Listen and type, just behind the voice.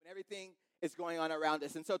is going on around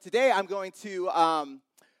us. And so today I'm going to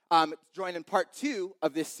join in part 2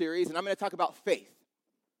 of this series, and I'm going to talk about faith.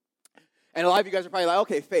 And a lot of you guys are probably like,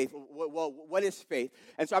 okay, faith. Well, what is faith?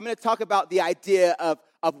 And so I'm going to talk about the idea of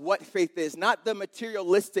what faith is, not the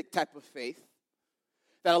materialistic type of faith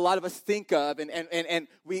that a lot of us think of, and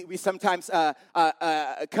we sometimes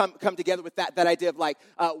come together with that idea of like,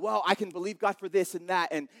 well, I can believe God for this and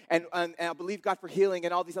that, and I believe God for healing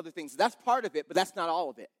and all these other things. That's part of it, but that's not all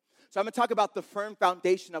of it. So I'm going to talk about the firm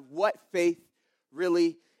foundation of what faith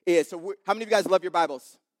really is. So how many of you guys love your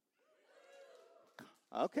Bibles?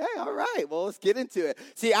 Okay, all right. Well, let's get into it.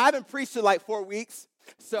 See, I haven't preached in like 4 weeks,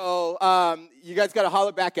 so you guys got to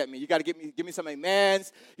holler back at me. You got to give me some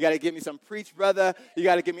amens. You got to give me some preach, brother. You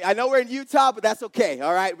got to give me. I know we're in Utah, but that's okay.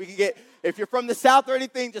 All right, we can get. If you're from the South or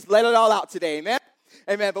anything, just let it all out today. Amen.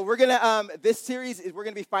 Amen. But we're gonna. This series is we're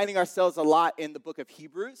gonna be finding ourselves a lot in the book of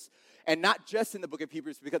Hebrews. And not just in the book of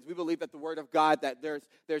Hebrews, because we believe that the Word of God, that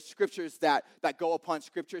there's scriptures that go upon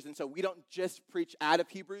scriptures. And so we don't just preach out of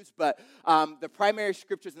Hebrews, but the primary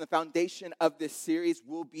scriptures and the foundation of this series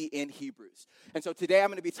will be in Hebrews. And so today I'm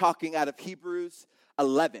going to be talking out of Hebrews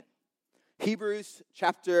 11. Hebrews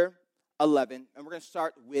chapter 11. And we're going to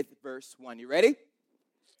start with verse 1. You ready?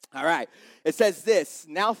 All right. It says this: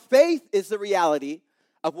 Now faith is the reality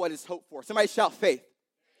of what is hoped for. Somebody shout faith.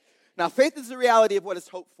 Now, faith is the reality of what is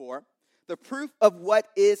hoped for, the proof of what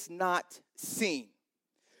is not seen.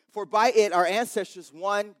 For by it our ancestors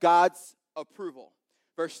won God's approval.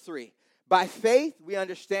 Verse 3, by faith we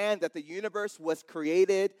understand that the universe was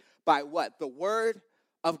created by what? The Word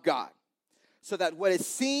of God. So that what is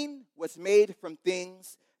seen was made from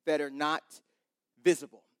things that are not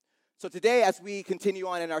visible. So today, as we continue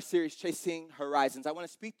on in our series, Chasing Horizons, I want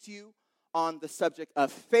to speak to you on the subject of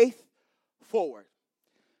faith forward.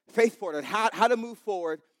 Faith forward, how to move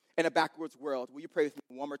forward in a backwards world. Will you pray with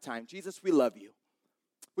me one more time? Jesus, we love you.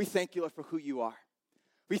 We thank you, Lord, for who you are.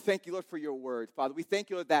 We thank you, Lord, for your word, Father. We thank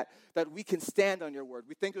you, Lord, that we can stand on your word.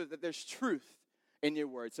 We thank you, Lord, that there's truth in your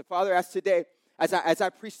word. So, Father, as today, as I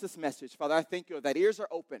preach this message, Father, I thank you, Lord, that ears are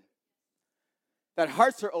open, that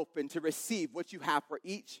hearts are open to receive what you have for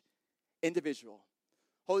each individual.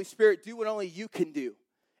 Holy Spirit, do what only you can do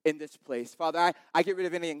in this place. Father, I get rid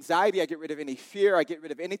of any anxiety, I get rid of any fear, I get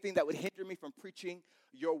rid of anything that would hinder me from preaching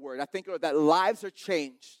your word. I thank you, Lord, that lives are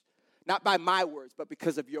changed, not by my words, but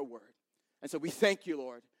because of your word. And so we thank you,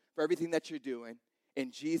 Lord, for everything that you're doing. In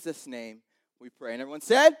Jesus' name we pray. And everyone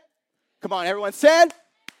said? Come on, everyone said?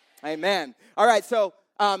 Amen. All right, so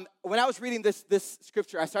when I was reading this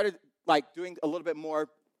scripture, I started like doing a little bit more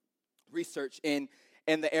research in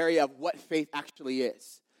the area of what faith actually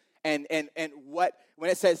is. And what,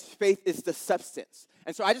 when it says faith is the substance.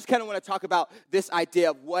 And so I just kind of want to talk about this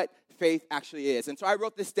idea of what faith actually is. And so I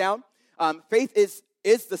wrote this down. Faith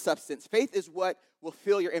is the substance. Faith is what will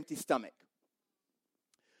fill your empty stomach.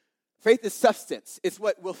 Faith is substance. It's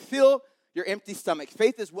what will fill your empty stomach.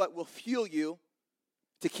 Faith is what will fuel you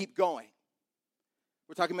to keep going.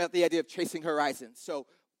 We're talking about the idea of chasing horizons. So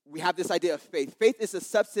we have this idea of faith. Faith is the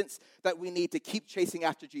substance that we need to keep chasing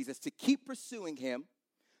after Jesus, to keep pursuing him,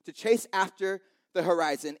 to chase after the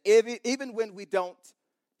horizon, even when we don't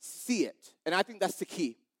see it. And I think that's the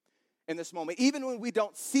key in this moment. Even when we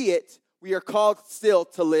don't see it, we are called still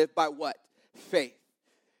to live by what? Faith.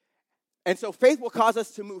 And so faith will cause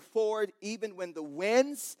us to move forward even when the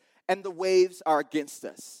winds and the waves are against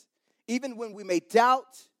us. Even when we may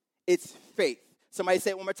doubt, it's faith. Somebody say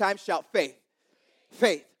it one more time. Shout faith.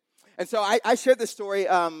 Faith. And so I shared this story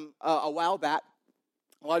a while back.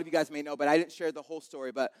 A lot of you guys may know, but I didn't share the whole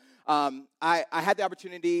story. But I had the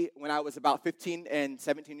opportunity when I was about 15 and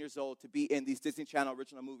 17 years old to be in these Disney Channel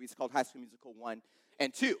original movies called High School Musical 1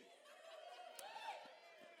 and 2.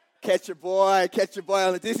 Catch your boy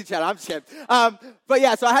on the Disney Channel. I'm just kidding. But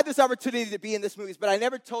yeah, so I had this opportunity to be in this movies, but I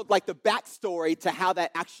never told like the backstory to how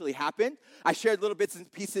that actually happened. I shared little bits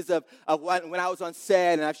and pieces of when I was on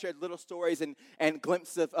set, and I've shared little stories and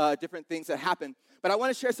glimpses of different things that happened. But I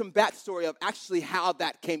want to share some backstory of actually how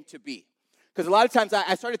that came to be. Because a lot of times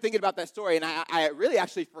I started thinking about that story, and I really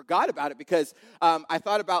actually forgot about it because I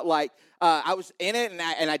thought about like I was in it,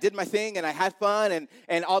 and I did my thing, and I had fun,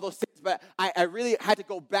 and all those things. But I really had to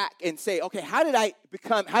go back and say, okay, how did I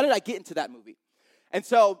get into that movie? And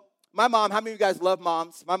so my mom, how many of you guys love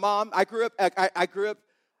moms? My mom, I grew up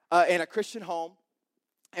in a Christian home,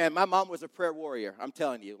 and my mom was a prayer warrior. I'm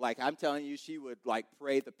telling you, she would like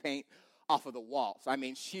pray the paint off of the walls. I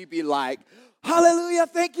mean, she'd be like, hallelujah,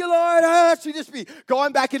 thank you, Lord. She'd just be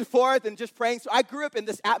going back and forth and just praying. So I grew up in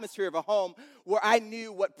this atmosphere of a home where I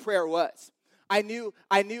knew what prayer was. I knew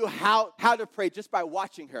how to pray just by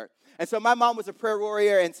watching her. And so my mom was a prayer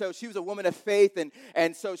warrior, and so she was a woman of faith,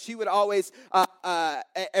 and so she would always,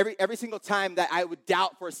 every single time that I would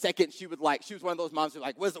doubt for a second, she was one of those moms who was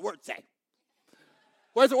like, what does the word say?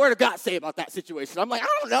 What does the word of God say about that situation? I'm like, I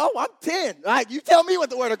don't know, I'm 10. Like, you tell me what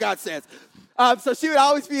the word of God says. So she would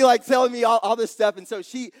always be like telling me all this stuff, and so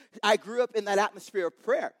I grew up in that atmosphere of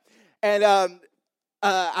prayer. And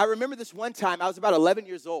I remember this one time, I was about 11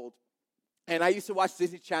 years old, and I used to watch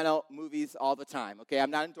Disney Channel movies all the time, okay? I'm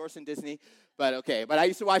not endorsing Disney, but okay. But I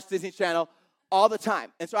used to watch Disney Channel all the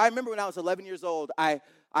time. And so I remember when I was 11 years old, I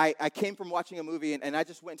came from watching a movie, and I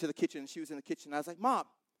just went into the kitchen, and she was in the kitchen, and I was like, Mom,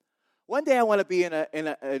 one day I want to be in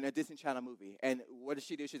a Disney Channel movie. And what did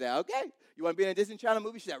she do? She said, okay, you want to be in a Disney Channel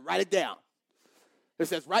movie? She said, write it down. It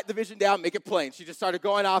says, write the vision down, make it plain. She just started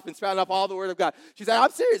going off and spouting off all the word of God. She said, I'm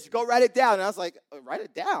serious, go write it down. And I was like, write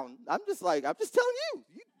it down? I'm just telling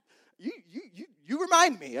you. You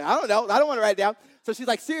remind me. I don't know. I don't want to write it down. So she's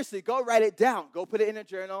like, seriously, go write it down. Go put it in a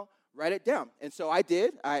journal, write it down. And so I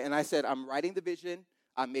did, and I said, I'm writing the vision.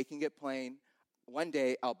 I'm making it plain. One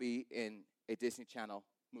day I'll be in a Disney Channel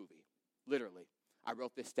movie. Literally. I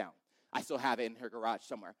wrote this down. I still have it in her garage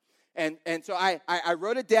somewhere. And so I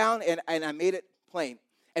wrote it down, and I made it plain.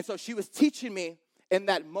 And so she was teaching me in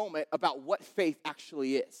that moment about what faith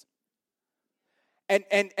actually is. And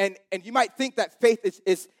you might think that faith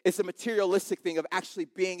is a materialistic thing of actually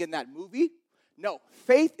being in that movie. No,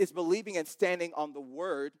 faith is believing and standing on the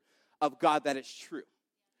word of God that is true.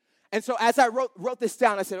 And so as I wrote this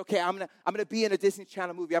down, I said, okay, I'm gonna be in a Disney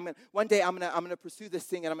Channel movie. One day I'm gonna pursue this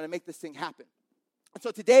thing, and I'm gonna make this thing happen. And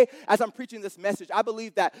so today, as I'm preaching this message, I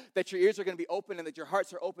believe that your ears are going to be open and that your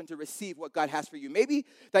hearts are open to receive what God has for you. Maybe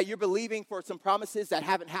that you're believing for some promises that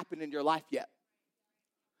haven't happened in your life yet.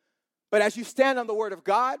 But as you stand on the word of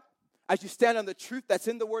God, as you stand on the truth that's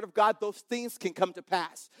in the word of God, those things can come to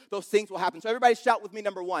pass. Those things will happen. So everybody shout with me,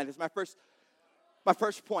 number one. It's my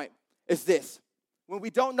first point is this. When we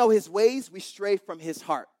don't know his ways, we stray from his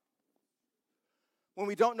heart. When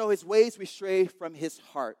we don't know his ways, we stray from his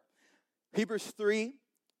heart. Hebrews 3,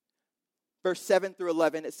 verse 7 through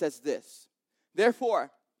 11, it says this. Therefore,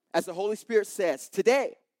 as the Holy Spirit says,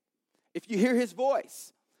 today, if you hear his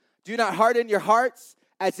voice, do not harden your hearts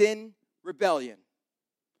as in rebellion.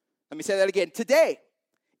 Let me say that again. Today,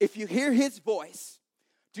 if you hear his voice,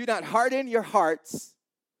 do not harden your hearts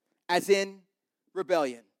as in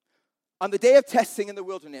rebellion. On the day of testing in the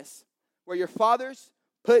wilderness, where your fathers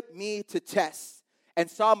put me to test and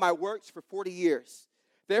saw my works for 40 years,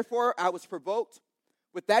 therefore, I was provoked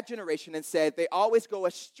with that generation and said, they always go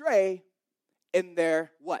astray in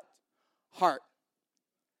their what? Heart.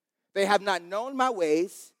 They have not known my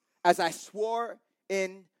ways, as I swore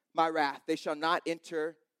in my wrath. They shall not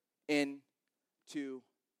enter into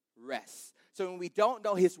rest. So when we don't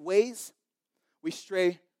know his ways, we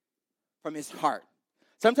stray from his heart.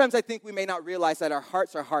 Sometimes I think we may not realize that our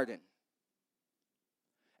hearts are hardened.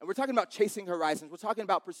 And we're talking about chasing horizons. We're talking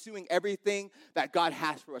about pursuing everything that God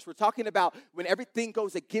has for us. We're talking about when everything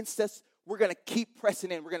goes against us, we're going to keep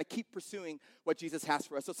pressing in. We're going to keep pursuing what Jesus has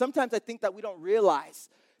for us. So sometimes I think that we don't realize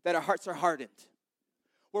that our hearts are hardened.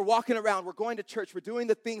 We're walking around, we're going to church, we're doing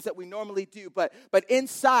the things that we normally do, but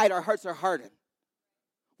inside our hearts are hardened.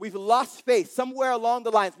 We've lost faith. Somewhere along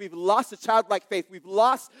the lines, we've lost a childlike faith. We've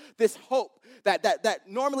lost this hope that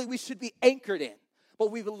normally we should be anchored in, but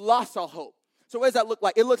we've lost all hope. So what does that look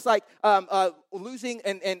like? It looks like losing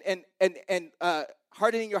and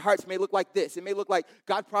hardening your hearts may look like this. It may look like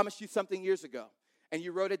God promised you something years ago, and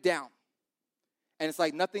you wrote it down, and it's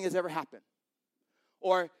like nothing has ever happened.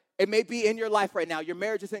 Or it may be in your life right now. Your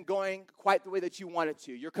marriage isn't going quite the way that you want it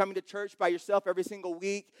to. You're coming to church by yourself every single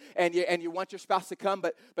week, and you want your spouse to come,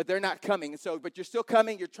 but they're not coming. But you're still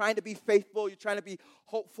coming. You're trying to be faithful. You're trying to be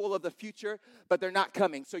hopeful of the future, but they're not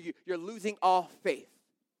coming. So you're losing all faith.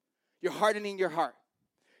 You're hardening your heart.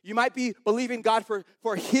 You might be believing God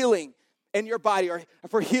for healing in your body or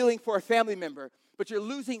for healing for a family member, but you're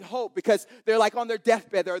losing hope because they're like on their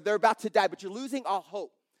deathbed or they're about to die, but you're losing all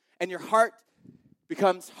hope, and your heart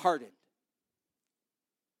becomes hardened.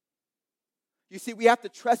 You see, we have to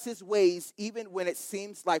trust his ways even when it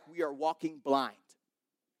seems like we are walking blind.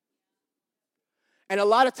 And a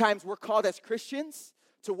lot of times we're called as Christians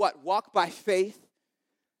to what? Walk by faith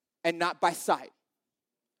and not by sight.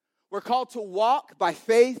 We're called to walk by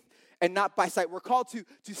faith and not by sight. We're called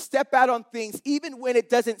to step out on things even when it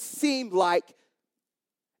doesn't seem like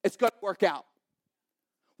it's going to work out.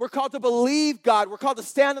 We're called to believe God. We're called to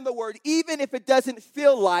stand on the word even if it doesn't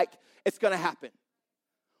feel like it's going to happen.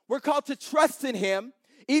 We're called to trust in him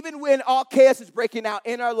Even when all chaos is breaking out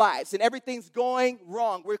in our lives and everything's going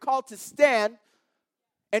wrong, we're called to stand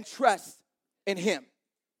and trust in him.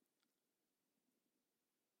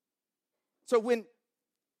 So when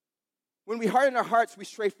we harden our hearts, we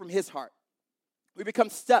stray from his heart. We become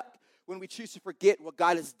stuck when we choose to forget what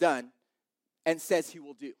God has done and says he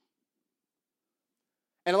will do.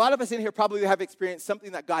 And a lot of us in here probably have experienced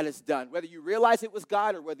something that God has done, whether you realize it was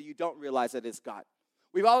God or whether you don't realize that it's God.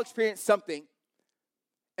 We've all experienced something,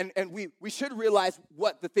 and we should realize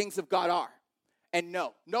what the things of God are and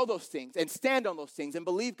know those things and stand on those things and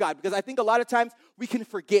believe God, because I think a lot of times we can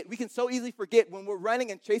forget. We can so easily forget when we're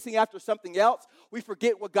running and chasing after something else. We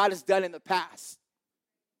forget what God has done in the past.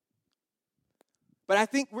 But I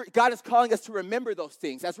think God is calling us to remember those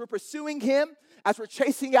things. As we're pursuing him, as we're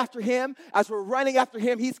chasing after him, as we're running after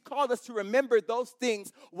him, he's called us to remember those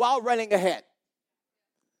things while running ahead.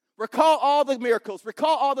 Recall all the miracles.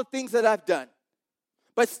 Recall all the things that I've done.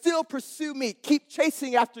 But still pursue me. Keep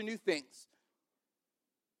chasing after new things.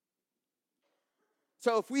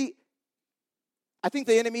 So I think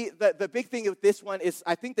the enemy, the big thing with this one is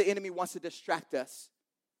I think the enemy wants to distract us.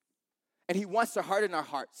 And he wants to harden our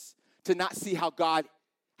hearts to not see how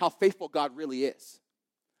faithful God really is.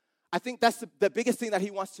 I think that's the biggest thing that he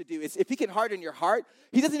wants to do is if he can harden your heart,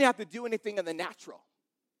 he doesn't have to do anything in the natural.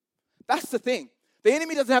 That's the thing. The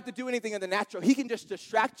enemy doesn't have to do anything in the natural. He can just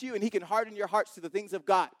distract you and he can harden your hearts to the things of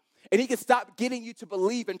God. And he can stop getting you to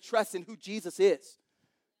believe and trust in who Jesus is.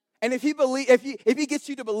 And if he gets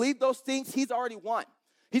you to believe those things, he's already won.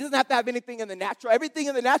 He doesn't have to have anything in the natural. Everything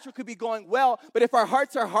in the natural could be going well, but if our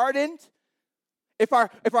hearts are hardened, if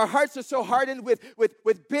our hearts are so hardened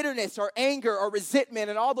with bitterness or anger or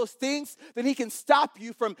resentment and all those things, then he can stop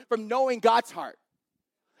you from knowing God's heart.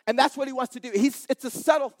 And that's what he wants to do. It's the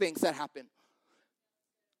subtle things that happen.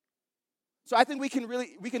 So I think we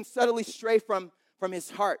can subtly stray from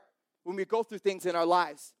his heart when we go through things in our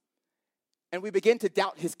lives. And we begin to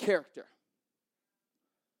doubt his character.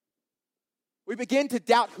 We begin to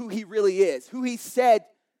doubt who he really is, who he said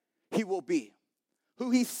he will be,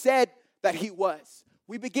 who he said that he was.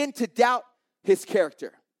 We begin to doubt his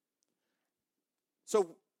character.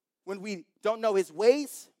 So when we don't know his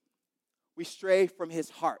ways, we stray from his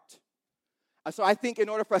heart. So I think in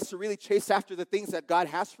order for us to really chase after the things that God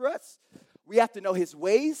has for us, we have to know his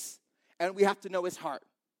ways and we have to know his heart.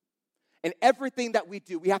 And everything that we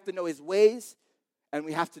do, we have to know his ways and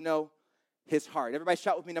we have to know his heart. Everybody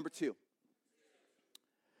shout with me, number 2.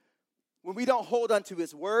 When we don't hold on to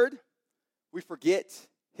his word, we forget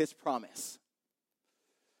his promise.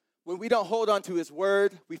 When we don't hold on to his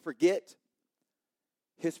word, we forget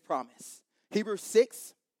his promise. Hebrews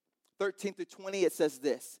 6, 13 through 20, it says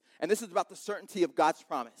this. And this is about the certainty of God's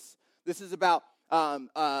promise. This is about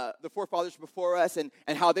the forefathers before us and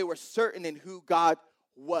how they were certain in who God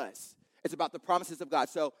was. It's about the promises of God.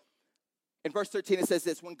 So in verse 13 it says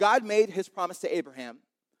this. When God made his promise to Abraham,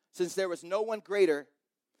 since there was no one greater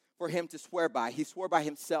for him to swear by, he swore by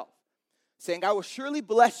himself, saying, I will surely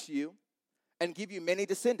bless you and give you many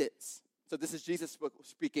descendants. So this is Jesus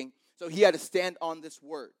speaking. So he had to stand on this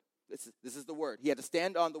word. This is the word. He had to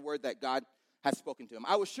stand on the word that God has spoken to him.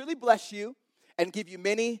 I will surely bless you and give you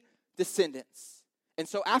many descendants. And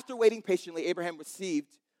so after waiting patiently, Abraham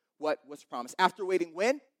received what was promised. After waiting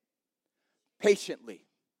when? Patiently.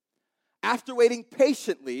 After waiting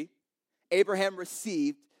patiently, Abraham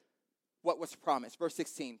received what was promised. Verse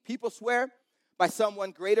 16, people swear by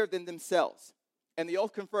someone greater than themselves. And the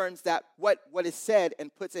oath confirms that what is said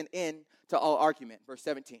and puts an end to all argument. Verse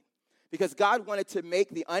 17, because God wanted to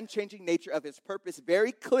make the unchanging nature of his purpose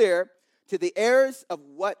very clear to the heirs of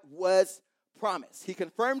what was promised. He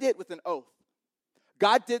confirmed it with an oath.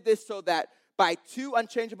 God did this so that by two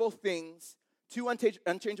unchangeable things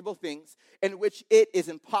in which it is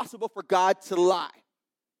impossible for God to lie,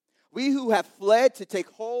 we who have fled to take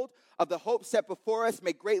hold of the hope set before us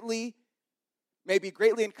may be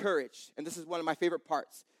greatly encouraged. And this is one of my favorite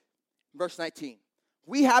parts. Verse 19.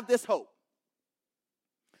 We have this hope.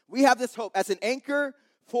 We have this hope as an anchor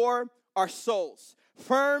for our souls,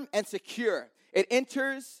 firm and secure. It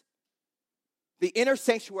enters the inner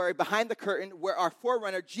sanctuary behind the curtain where our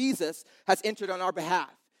forerunner, Jesus, has entered on our behalf.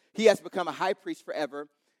 He has become a high priest forever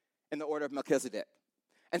in the order of Melchizedek.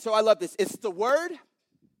 And so I love this. It's the word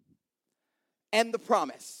and the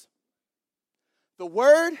promise. The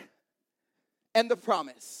word and the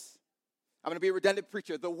promise. I'm going to be a redundant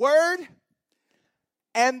preacher. The word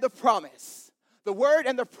and the promise. The word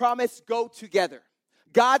and the promise go together.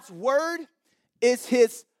 God's word is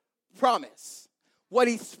his promise. What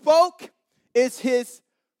he spoke is his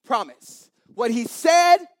promise. What he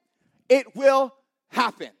said, it will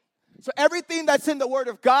happen. So everything that's in the Word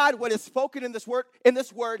of God, what is spoken in this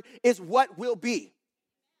word is what will be.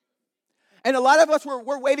 And a lot of us,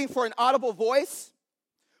 we're waiting for an audible voice.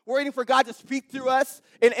 We're waiting for God to speak through us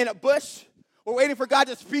in a bush. We're waiting for God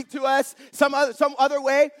to speak to us some other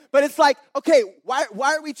way. But it's like, okay, why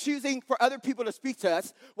are we choosing for other people to speak to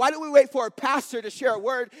us? Why do we wait for a pastor to share a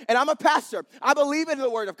word? And I'm a pastor. I believe in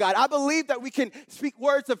the Word of God. I believe that we can speak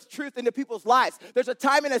words of truth into people's lives. There's a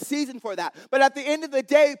time and a season for that. But at the end of the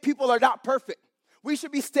day, people are not perfect. We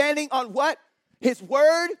should be standing on what? His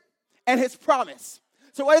Word and His promise.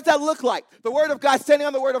 So what does that look like? The Word of God, standing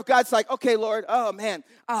on the Word of God, it's like, okay, Lord, man,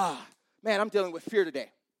 I'm dealing with fear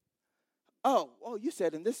today. Oh, you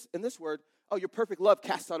said in this word, your perfect love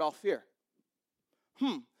casts out all fear.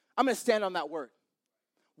 I'm going to stand on that word.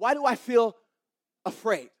 Why do I feel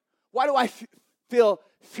afraid? Why do I feel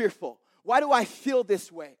fearful? Why do I feel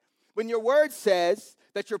this way? When your word says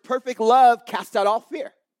that your perfect love casts out all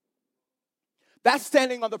fear. That's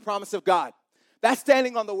standing on the promise of God. That's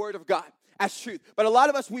standing on the Word of God as truth. But a lot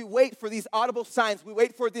of us, we wait for these audible signs. We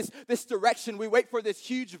wait for this direction. We wait for this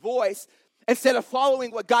huge voice instead of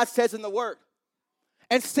following what God says in the Word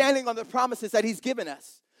and standing on the promises that He's given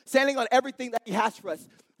us, standing on everything that He has for us.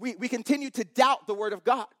 We continue to doubt the Word of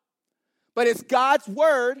God. But it's God's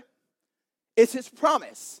Word. It's His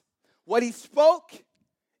promise. What He spoke,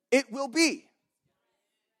 it will be.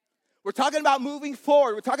 We're talking about moving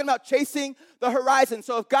forward. We're talking about chasing the horizon.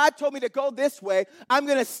 So if God told me to go this way, I'm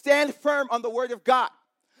going to stand firm on the Word of God.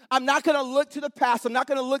 I'm not going to look to the past. I'm not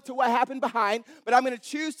going to look to what happened behind, but I'm going to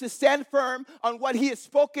choose to stand firm on what He has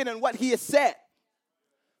spoken and what He has said.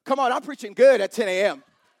 Come on, I'm preaching good at 10 a.m.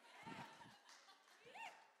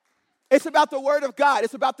 It's about the Word of God.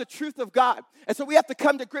 It's about the truth of God. And so we have to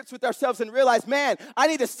come to grips with ourselves and realize, man, I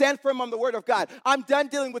need to stand firm on the Word of God. I'm done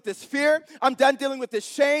dealing with this fear. I'm done dealing with this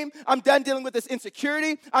shame. I'm done dealing with this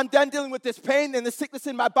insecurity. I'm done dealing with this pain and the sickness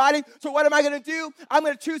in my body. So what am I going to do? I'm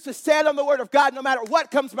going to choose to stand on the Word of God no matter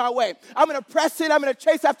what comes my way. I'm going to press it. I'm going to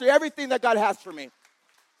chase after everything that God has for me.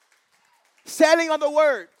 Standing on the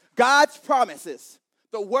Word, God's promises,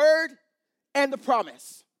 the Word and the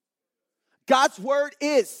promise. God's Word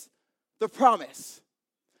is the promise.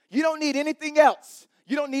 You don't need anything else.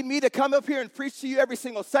 You don't need me to come up here and preach to you every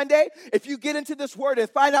single Sunday. If you get into this word and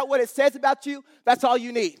find out what it says about you, that's all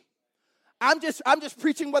you need. I'm just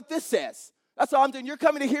preaching what this says. That's all I'm doing. You're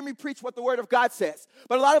coming to hear me preach what the Word of God says.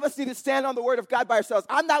 But a lot of us need to stand on the Word of God by ourselves.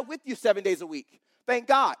 I'm not with you 7 days a week. Thank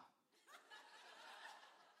God.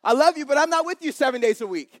 I love you, but I'm not with you 7 days a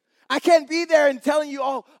week. I can't be there and telling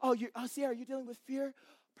you, Sierra, you're dealing with fear?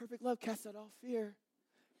 Perfect love casts out all fear.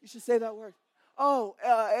 You should say that word.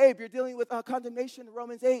 Abe, you're dealing with condemnation.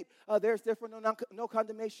 Romans 8, there's therefore no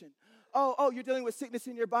condemnation. You're dealing with sickness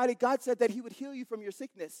in your body. God said that He would heal you from your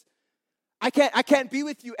sickness. I can't be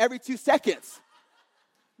with you every 2 seconds.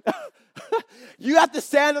 You have to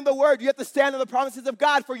stand on the Word. You have to stand on the promises of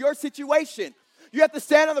God for your situation. You have to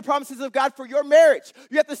stand on the promises of God for your marriage.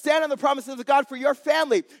 You have to stand on the promises of God for your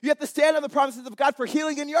family. You have to stand on the promises of God for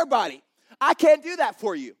healing in your body. I can't do that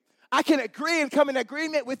for you. I can agree and come in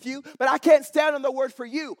agreement with you, but I can't stand on the Word for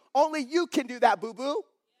you. Only you can do that, boo-boo.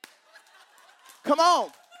 Come on.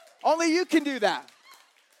 Only you can do that.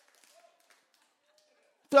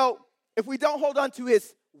 So if we don't hold on to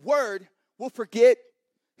His Word, we'll forget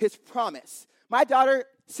His promise. My daughter,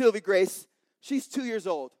 Sylvie Grace, she's 2 years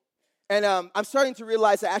old. And I'm starting to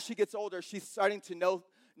realize that as she gets older, she's starting to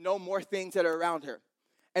know more things that are around her.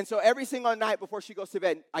 And so every single night before she goes to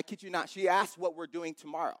bed, I kid you not, she asks what we're doing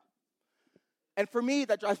tomorrow. And for me,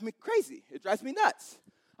 that drives me crazy. It drives me nuts.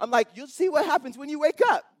 I'm like, you'll see what happens when you wake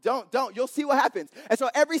up. Don't. You'll see what happens. And so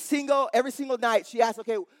every single night, she asks,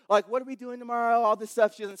 okay, like, what are we doing tomorrow? All this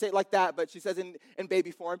stuff. She doesn't say it like that, but she says in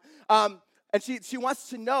baby form. And she wants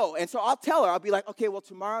to know. And so I'll tell her. I'll be like, okay, well,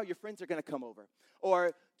 tomorrow your friends are going to come over.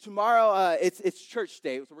 Or tomorrow it's church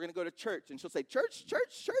day, so we're going to go to church. And she'll say, church.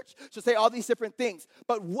 She'll say all these different things.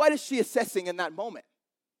 But what is she assessing in that moment?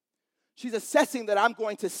 She's assessing that I'm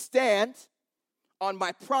going to stand on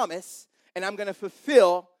my promise, and I'm going to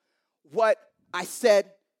fulfill what I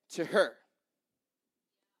said to her.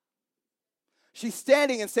 She's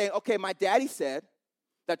standing and saying, okay, my daddy said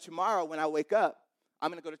that tomorrow when I wake up,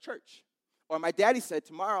 I'm going to go to church. Or my daddy said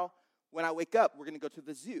tomorrow when I wake up, we're going to go to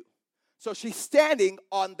the zoo. So she's standing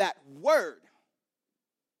on that word.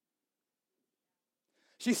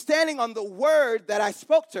 She's standing on the word that I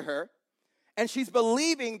spoke to her, and she's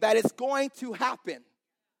believing that it's going to happen.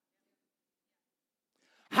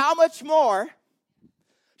 How much more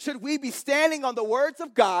should we be standing on the words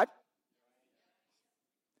of God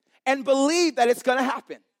and believe that it's going to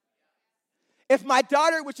happen? If my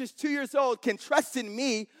daughter, which is 2 years old, can trust in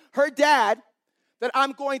me her dad that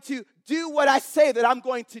I'm going to do what I say that I'm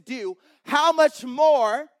going to do, how much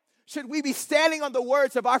more should we be standing on the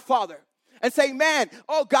words of our Father and saying, man,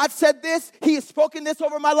 oh, God said this, he has spoken this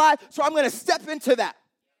over my life, so I'm going to step into that.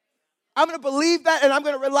 I'm going to believe that, and I'm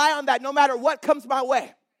going to rely on that no matter what comes my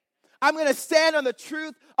way. I'm going to stand on the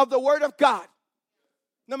truth of the word of God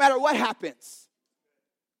no matter what happens.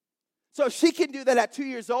 So if she can do that at 2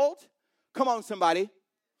 years old, come on, somebody.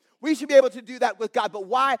 We should be able to do that with God. But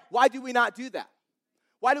why do we not do that?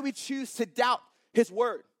 Why do we choose to doubt his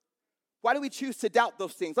word? Why do we choose to doubt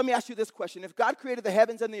those things? Let me ask you this question. If God created the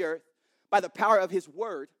heavens and the earth by the power of his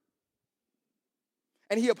word,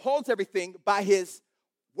 and he upholds everything by his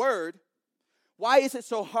word, why is it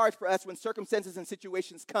so hard for us when circumstances and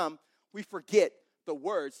situations come, we forget the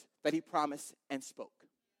words that he promised and spoke?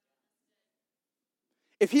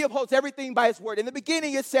 If he upholds everything by his word. In the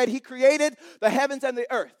beginning, it said he created the heavens and the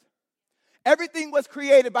earth. Everything was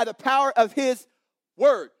created by the power of his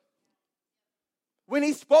word. When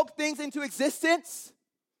he spoke things into existence,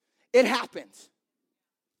 it happened.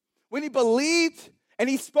 When he believed and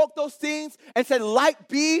he spoke those things and said, light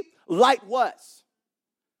be, light was.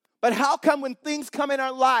 But how come when things come in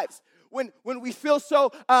our lives, when we feel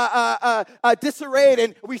so disarrayed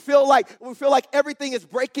and we feel like everything is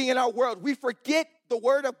breaking in our world, we forget the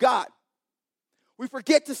word of God. We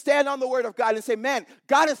forget to stand on the word of God and say, man,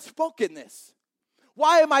 God has spoken this.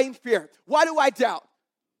 Why am I in fear? Why do I doubt?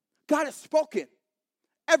 God has spoken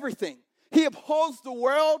everything. He upholds the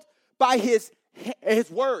world by his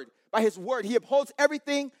word. By his word. He upholds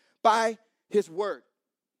everything by his word.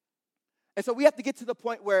 And so we have to get to the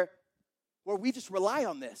point where we just rely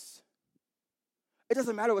on this. It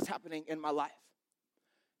doesn't matter what's happening in my life.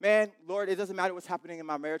 Man, Lord, it doesn't matter what's happening in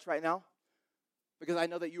my marriage right now because I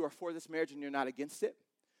know that you are for this marriage and you're not against it.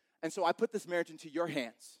 And so I put this marriage into your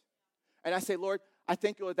hands. And I say, Lord, I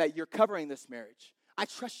thank you, Lord, that you're covering this marriage. I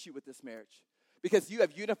trust you with this marriage because you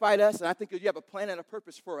have unified us and I think you have a plan and a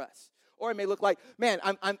purpose for us. Or it may look like, man,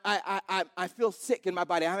 I feel sick in my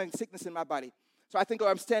body. I'm having sickness in my body. So I think,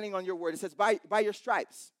 Lord, I'm standing on your word. It says, by your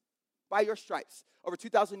stripes, over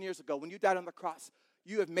 2,000 years ago, when you died on the cross,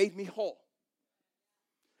 you have made me whole.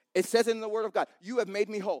 It says in the word of God, you have made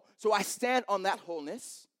me whole. So I stand on that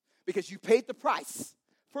wholeness because you paid the price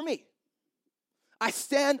for me. I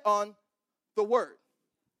stand on the word.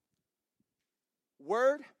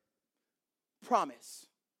 Word, promise.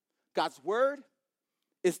 God's word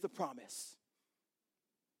is the promise.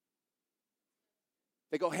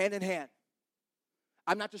 They go hand in hand.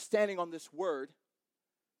 I'm not just standing on this word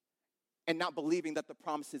and not believing that the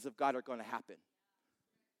promises of God are going to happen.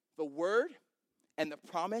 The word and the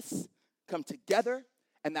promise come together,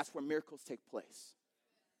 and that's where miracles take place.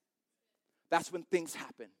 That's when things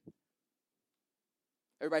happen.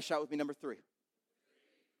 Everybody shout with me, number 3.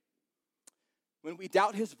 When we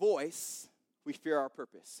doubt his voice, we fear our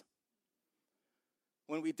purpose.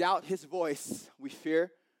 When we doubt his voice, we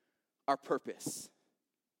fear our purpose.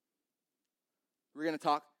 We're going to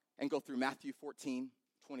talk and go through Matthew 14,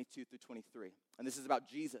 22 through 23. And this is about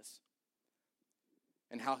Jesus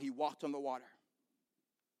and how he walked on the water.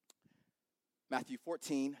 Matthew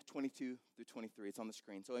 14, 22 through 23. It's on the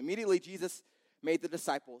screen. So immediately Jesus made the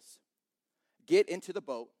disciples get into the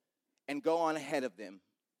boat and go on ahead of them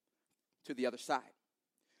to the other side.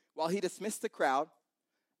 While he dismissed the crowd,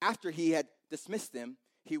 after he had dismissed them,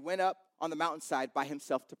 he went up on the mountainside by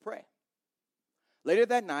himself to pray. Later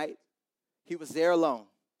that night, he was there alone,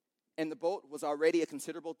 and the boat was already a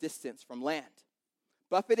considerable distance from land,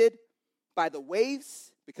 buffeted by the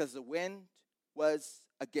waves because the wind was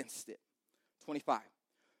against it. 25.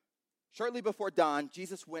 Shortly before dawn,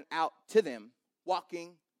 Jesus went out to them,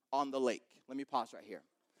 walking on the lake. Let me pause right here.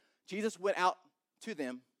 Jesus went out to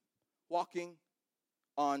them, walking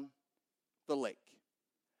on the lake.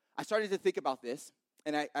 I started to think about this,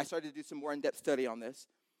 and I started to do some more in-depth study on this.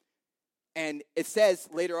 And it says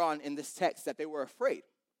later on in this text that they were afraid.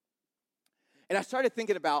 And I started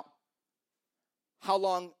thinking about how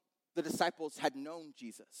long the disciples had known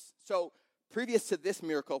Jesus. So previous to this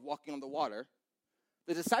miracle of walking on the water,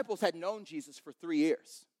 the disciples had known Jesus for 3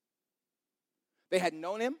 years. They had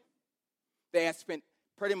known him. They had spent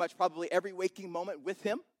pretty much probably every waking moment with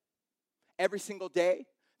him. Every single day,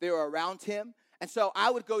 they were around him. And so I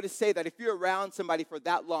would go to say that if you're around somebody for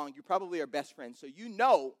that long, you probably are best friends. So you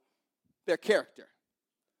know their character.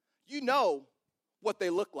 You know what they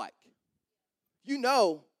look like. You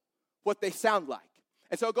know what they sound like.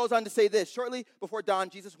 And so it goes on to say this. Shortly before dawn,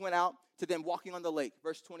 Jesus went out to them walking on the lake.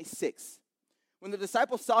 Verse 26. When the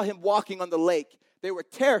disciples saw him walking on the lake, they were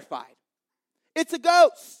terrified. "It's a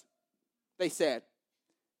ghost," they said,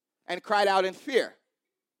 and cried out in fear.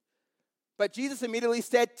 But Jesus immediately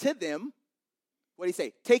said to them, what did he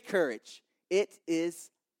say? Take courage. It is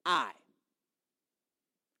I.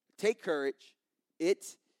 Take courage. It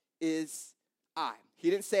is I. He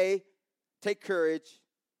didn't say, take courage.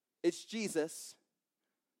 It's Jesus,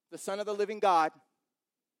 the Son of the living God.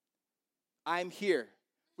 I'm here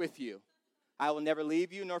with you. I will never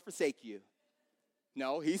leave you nor forsake you.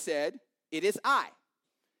 No, he said, it is I.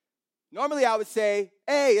 Normally I would say,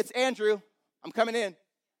 hey, it's Andrew. I'm coming in.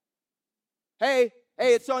 Hey,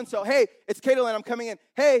 it's so-and-so. Hey, it's Caitlin. I'm coming in.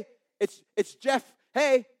 Hey, it's Jeff.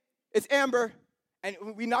 Hey, it's Amber. And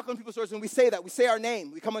we knock on people's doors and we say that. We say our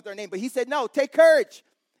name. We come with our name. But he said, no, take courage.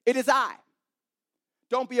 It is I.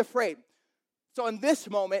 Don't be afraid. So in this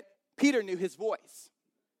moment, Peter knew his voice.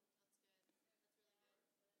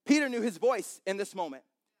 Peter knew his voice in this moment.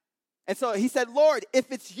 And so he said, Lord,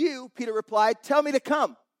 if it's you, Peter replied, tell me to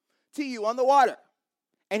come to you on the water.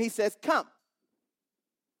 And he says, come.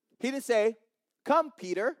 He didn't say, come,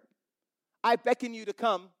 Peter. I beckon you to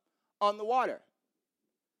come on the water.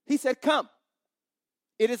 He said, come.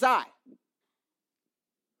 It is I.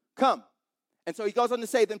 Come. And so he goes on to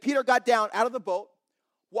say, then Peter got down out of the boat,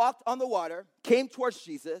 walked on the water, came towards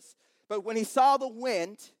Jesus. But when he saw the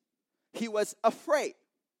wind, he was afraid.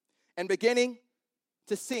 And beginning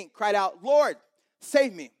to sink, cried out, Lord,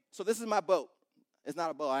 save me. So this is my boat. It's not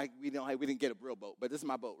a boat. We didn't get a real boat, but this is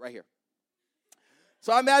my boat right here.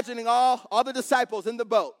 So I'm imagining all the disciples in the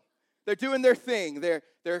boat. They're doing their thing. They're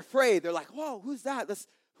afraid. They're like, whoa, who's that?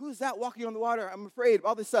 Who's that walking on the water? I'm afraid.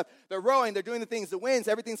 All this stuff. They're rowing. They're doing the things. The winds,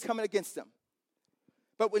 everything's coming against them.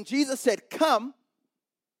 But when Jesus said, come,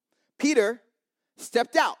 Peter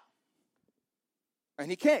stepped out. And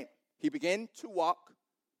he came. He began to walk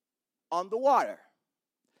on the water.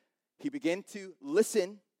 He began to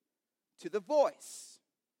listen to the voice.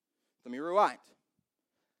 Let me rewind.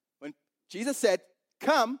 When Jesus said,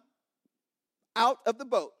 come out of the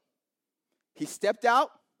boat, he stepped out,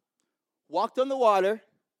 walked on the water,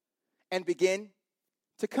 and began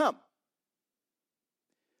to come.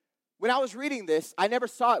 When I was reading this, I never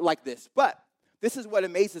saw it like this, but this is what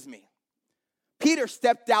amazes me. Peter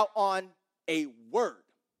stepped out on a word.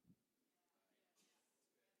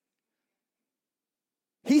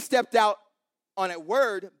 He stepped out on a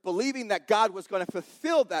word, believing that God was going to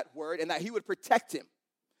fulfill that word and that he would protect him.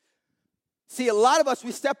 See, a lot of us,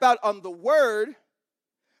 we step out on the word,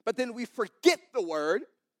 but then we forget the word,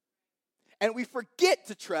 and we forget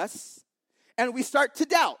to trust, and we start to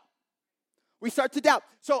doubt. We start to doubt.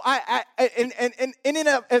 So in and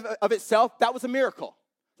of itself, that was a miracle.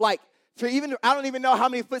 Like, I don't even know how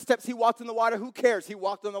many footsteps he walked in the water. Who cares? He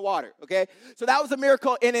walked on the water, okay? So that was a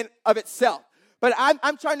miracle in and of itself. But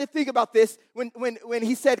I'm trying to think about this. When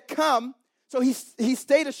he said, come, so he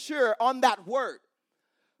stayed assured on that word.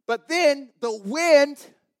 But then the wind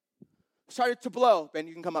started to blow. Ben,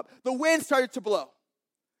 you can come up. The wind started to blow.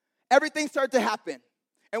 Everything started to happen.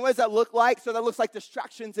 And what does that look like? So that looks like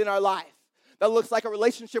distractions in our life. That looks like a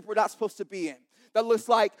relationship we're not supposed to be in. That looks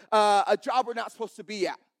like a job we're not supposed to be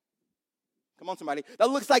at. Come on, somebody. That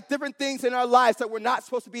looks like different things in our lives that we're not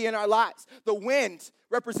supposed to be in our lives. The wind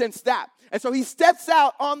represents that. And so he steps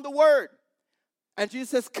out on the word. And Jesus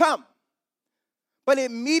says, come. But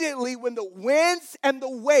immediately when the winds and the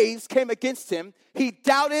waves came against him, he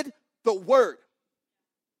doubted the word.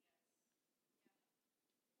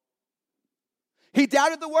 He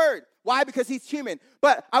doubted the word. Why? Because he's human.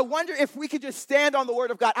 But I wonder if we could just stand on the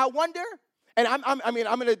word of God. I wonder, and I'm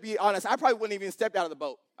going to be honest, I probably wouldn't even step out of the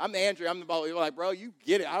boat. I'm the Andrew. I'm the boat. You're like, bro, you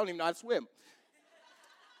get it. I don't even know how to swim.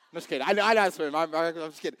 I'm just kidding. I know how to swim. I'm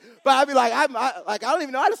just kidding. But I'd be like, I don't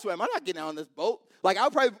even know how to swim. I'm not getting out on this boat. Like, I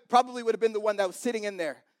probably would have been the one that was sitting in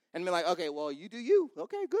there and be like, okay, well, you do you.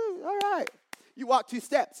 Okay, good. All right. You walk 2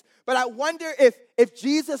 steps. But I wonder if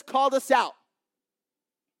Jesus called us out,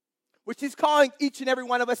 which he's calling each and every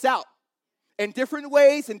one of us out. In different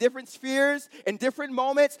ways, in different spheres, in different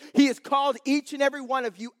moments, he has called each and every one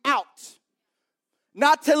of you out.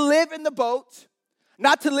 Not to live in the boat,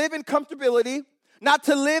 not to live in comfortability, not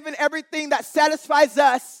to live in everything that satisfies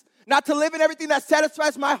us, not to live in everything that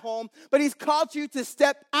satisfies my home, but he's called you to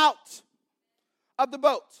step out of the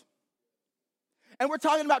boat. And we're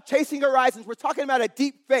talking about chasing horizons. We're talking about a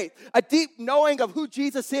deep faith, a deep knowing of who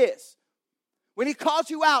Jesus is. When he calls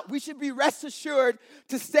you out, we should be rest assured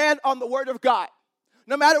to stand on the word of God.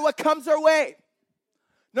 No matter what comes our way,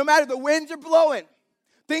 no matter the winds are blowing,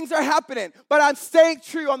 things are happening, but I'm staying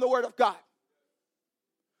true on the word of God.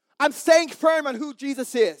 I'm staying firm on who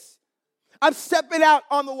Jesus is. I'm stepping out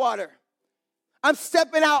on the water. I'm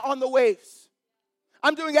stepping out on the waves.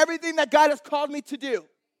 I'm doing everything that God has called me to do.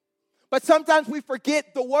 But sometimes we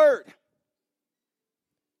forget the word.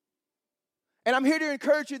 And I'm here to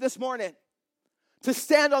encourage you this morning to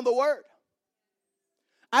stand on the word.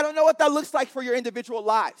 I don't know what that looks like for your individual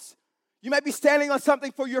lives. You might be standing on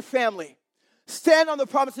something for your family. Stand on the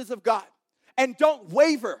promises of God and don't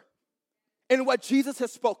waver in what Jesus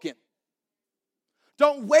has spoken.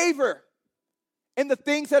 Don't waver in the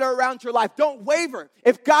things that are around your life. Don't waver.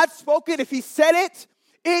 If God spoke it, if he said it,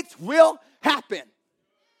 it will happen.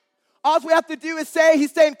 All we have to do is say,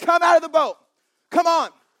 he's saying, come out of the boat. Come on.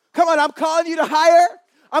 Come on, I'm calling you to higher.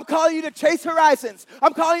 I'm calling you to chase horizons.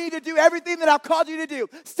 I'm calling you to do everything that I've called you to do.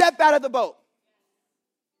 Step out of the boat.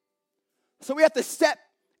 So we have to step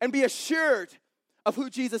and be assured of who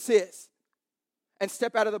Jesus is and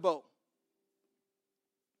step out of the boat.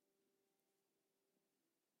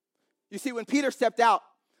 You see, when Peter stepped out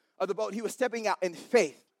of the boat, he was stepping out in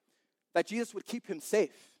faith that Jesus would keep him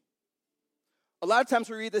safe. A lot of times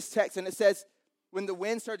we read this text and it says, when the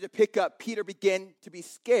wind started to pick up, Peter began to be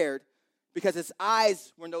scared because his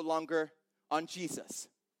eyes were no longer on Jesus.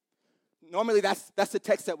 Normally that's the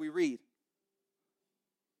text that we read.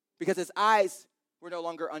 Because his eyes were no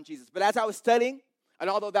longer on Jesus. But as I was studying, and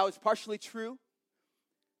although that was partially true,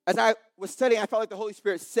 as I was studying, I felt like the Holy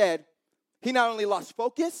Spirit said, he not only lost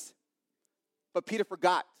focus, but Peter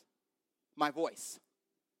forgot my voice.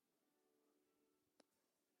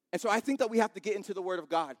 And so I think that we have to get into the Word of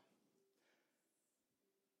God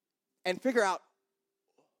and figure out,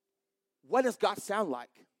 what does God sound like?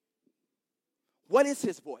 What is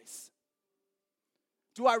his voice?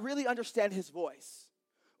 Do I really understand his voice?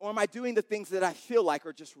 Or am I doing the things that I feel like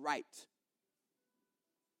are just right?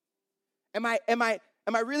 Am I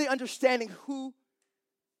really understanding who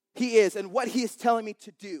he is and what he is telling me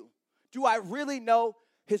to do? Do I really know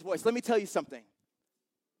his voice? Let me tell you something.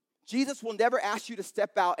 Jesus will never ask you to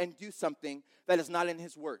step out and do something that is not in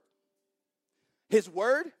his word. His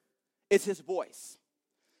word is his voice.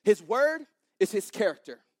 His word is his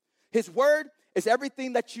character. His word is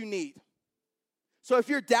everything that you need. So if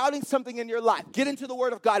you're doubting something in your life, get into the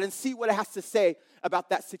Word of God and see what it has to say about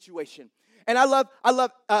that situation. And I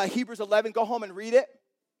love Hebrews 11. Go home and read it.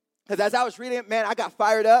 Because as I was reading it, man, I got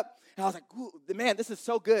fired up. And I was like, ooh, man, this is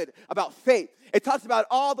so good about faith. It talks about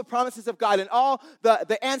all the promises of God and all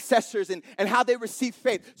the ancestors and how they received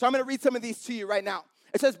faith. So I'm going to read some of these to you right now.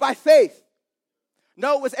 It says, by faith,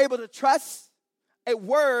 Noah was able to trust a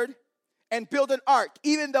word and build an ark,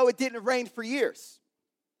 even though it didn't rain for years.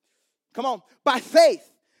 Come on. By faith,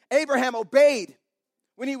 Abraham obeyed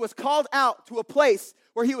when he was called out to a place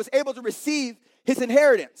where he was able to receive his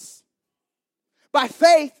inheritance. By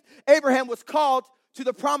faith, Abraham was called to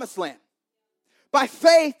the promised land. By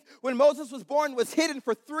faith, when Moses was born, was hidden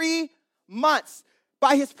for 3 months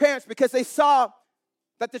by his parents because they saw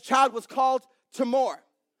that the child was called to more.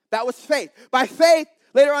 That was faith. By faith,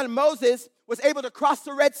 later on, Moses was able to cross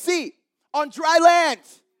the Red Sea on dry land.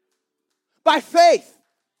 By faith.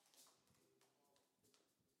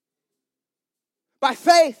 By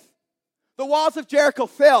faith, the walls of Jericho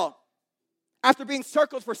fell after being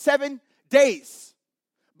circled for 7 days.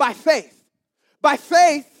 By faith. By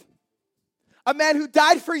faith, a man who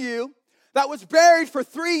died for you, that was buried for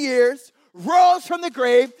 3 years, rose from the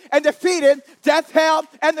grave and defeated death, hell,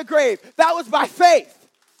 and the grave. That was by faith.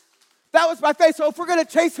 That was by faith. So if we're going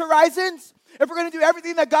to chase horizons, if we're going to do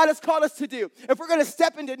everything that God has called us to do, if we're going to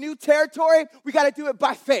step into new territory, we got to do it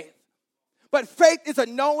by faith. But faith is a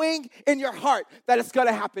knowing in your heart that it's going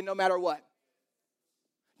to happen no matter what.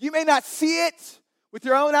 You may not see it with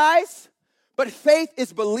your own eyes, but faith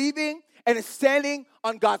is believing and is standing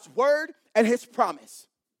on God's word and his promise.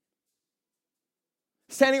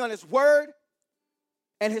 Standing on his word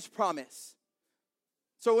and his promise.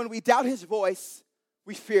 So when we doubt his voice,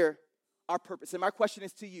 we fear our purpose. And my question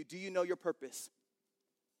is to you, do you know your purpose?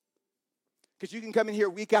 Because you can come in here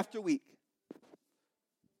week after week.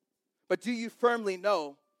 But do you firmly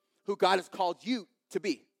know who God has called you to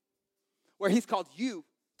be? Where he's called you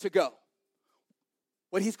to go?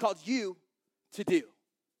 What he's called you to do?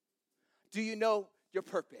 Do you know your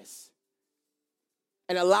purpose?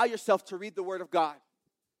 And allow yourself to read the Word of God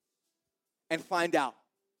and find out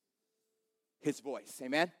his voice.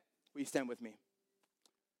 Amen? Will you stand with me?